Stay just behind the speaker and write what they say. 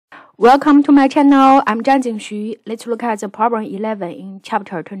Welcome to my channel. I'm Zhang Jingxu. Let's look at the problem 11 in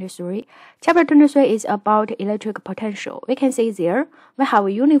chapter 23. Chapter 23 is about electric potential. We can see there we have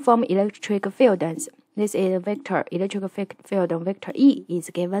a uniform electric field density. This is a vector electric field vector E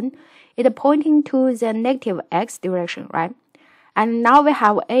is given. It's pointing to the negative x direction, right? And now we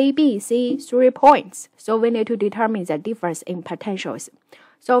have A, B, C, 3 points. So we need to determine the difference in potentials.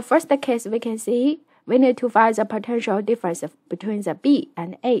 So first case we can see we need to find the potential difference between the B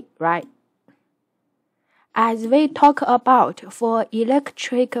and A, right? As we talk about for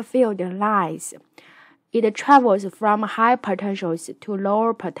electric field lines, it travels from high potentials to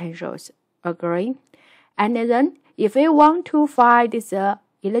lower potentials, agree? And then if we want to find the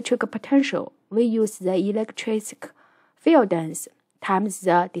electric potential, we use the electric field density times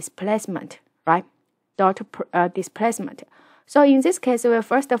the displacement, right? Displacement. So in this case, we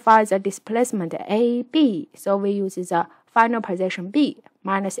first find the displacement AB. So we use the final position B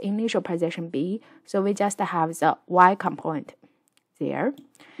minus initial position B. So we just have the y component there.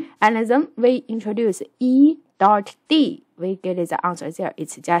 And then we introduce E dot D. We get the answer there.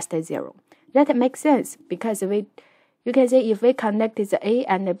 It's just 0. That makes sense because you can say if we connect the A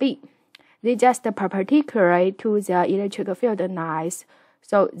and the B, they just perpendicular to the electric field lines.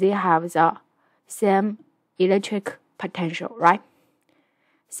 So they have the same electric potential, right?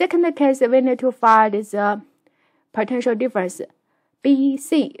 Second case, we need to find the potential difference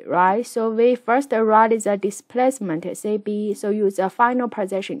BC, right? So we first write the displacement CB, so use the final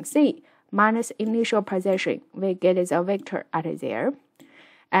position C minus initial position. We get the vector at there.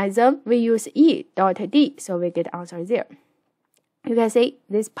 And then we use E dot D, so we get answer there. You can see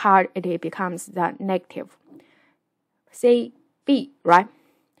this part, it becomes the negative CB, right?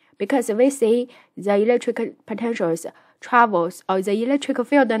 Because we see the electric potentials travels, or the electric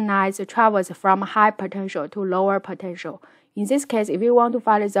field lines travels from high potential to lower potential. In this case, if you want to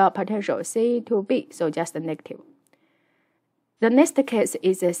find the potential C to B, so just negative. The next case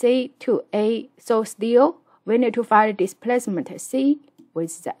is C to A, so still we need to find displacement C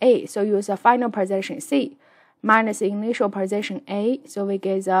with the A, so use the final position C minus initial position A, so we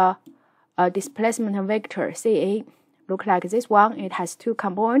get the displacement vector CA. Look like this one. It has 2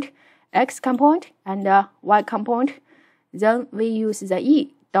 components, x component and y component. Then we use the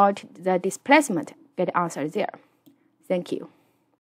E dot the displacement, get answer there. Thank you.